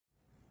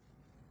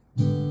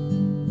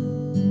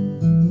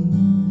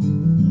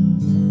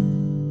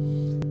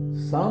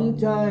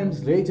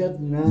Sometimes late at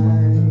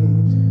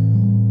night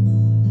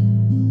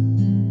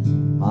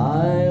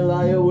I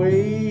lie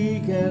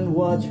awake and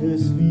watch her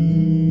sleeping.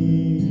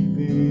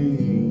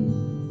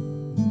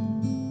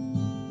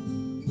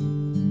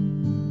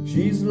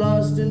 She's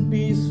lost in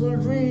peaceful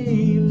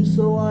dreams,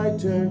 so I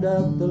turned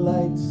out the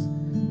lights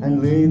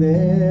and lay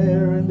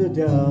there in the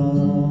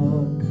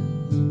dark.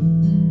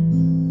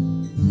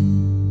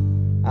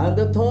 And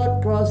the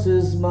thought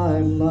crosses my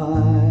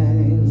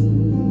mind,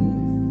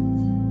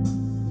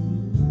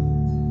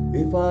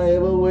 if I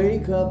ever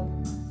wake up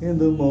in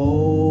the morning,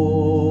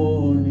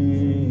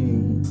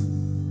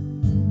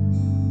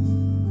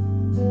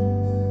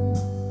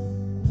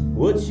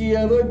 would she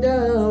ever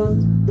doubt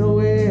the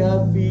way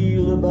I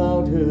feel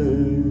about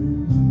her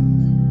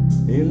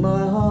in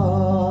my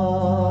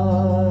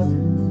heart?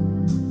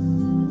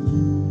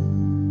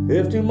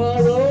 If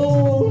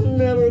tomorrow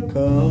never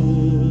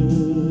comes,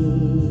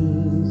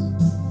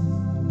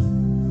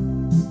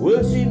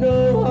 will she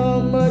know how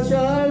much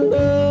I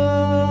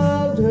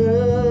loved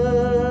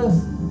her?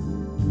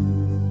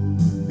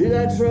 Did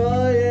I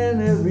try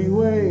in every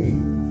way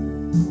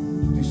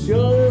to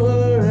show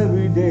her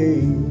every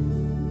day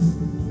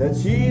that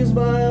she's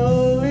my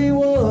only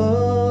one?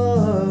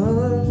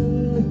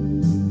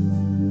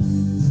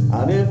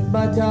 And if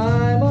my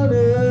time on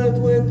earth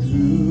went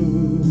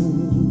through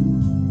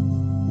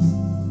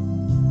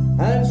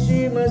and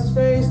she must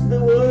face the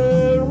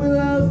world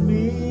without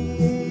me,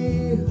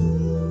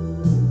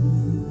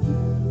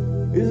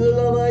 is the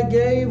love I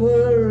gave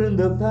her in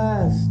the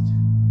past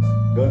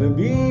gonna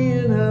be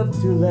enough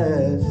to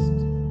last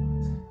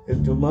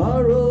if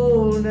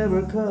tomorrow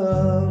never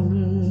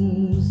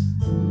comes?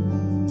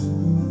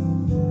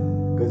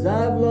 'Cause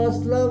I've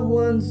lost loved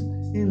ones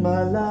in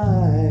my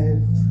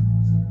life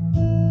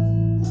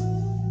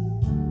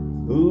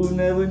who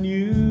never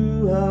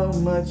knew how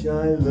much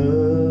I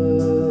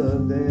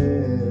loved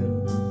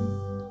them.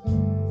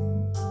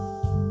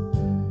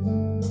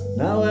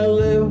 Now I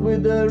live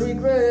with the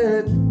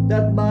regret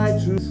that my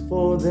truths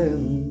for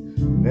them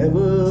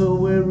never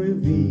were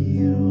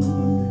revealed.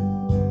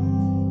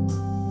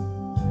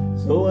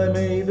 So I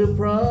made a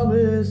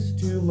promise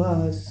to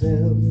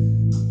myself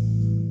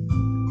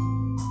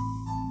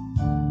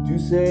to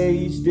say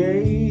each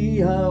day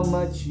how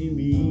much she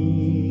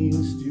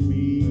means to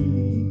me,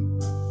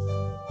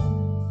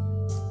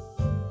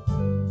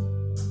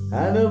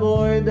 and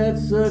avoid that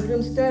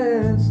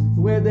circumstance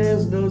where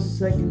there's no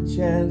second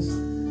chance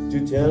to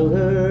tell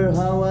her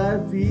how I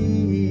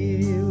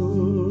feel.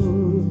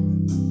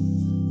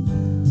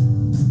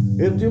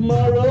 If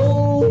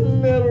tomorrow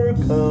never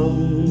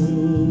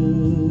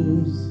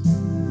comes,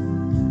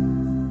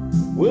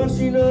 will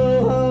she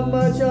know how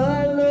much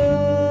I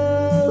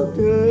loved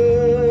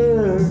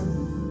her?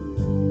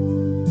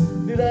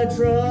 Did I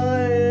try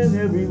in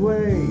every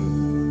way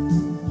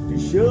to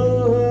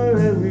show her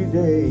every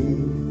day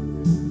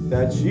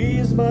that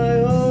she's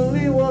my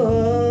only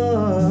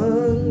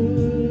one?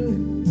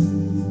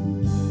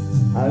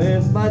 And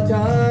if my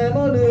time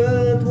on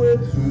earth were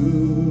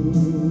through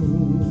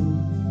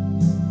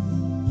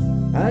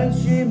and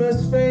she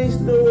must face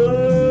the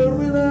world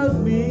without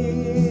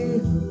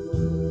me,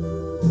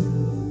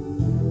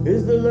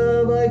 is the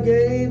love I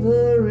gave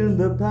her in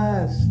the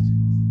past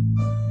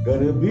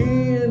gonna be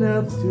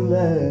enough to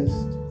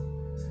last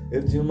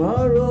if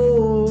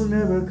tomorrow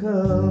never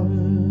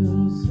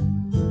comes?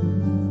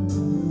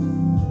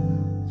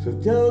 So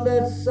tell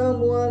that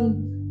someone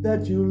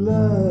that you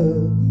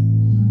love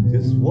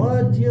just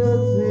what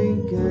you're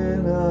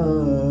thinking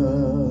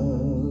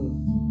of.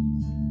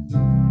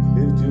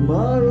 If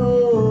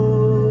tomorrow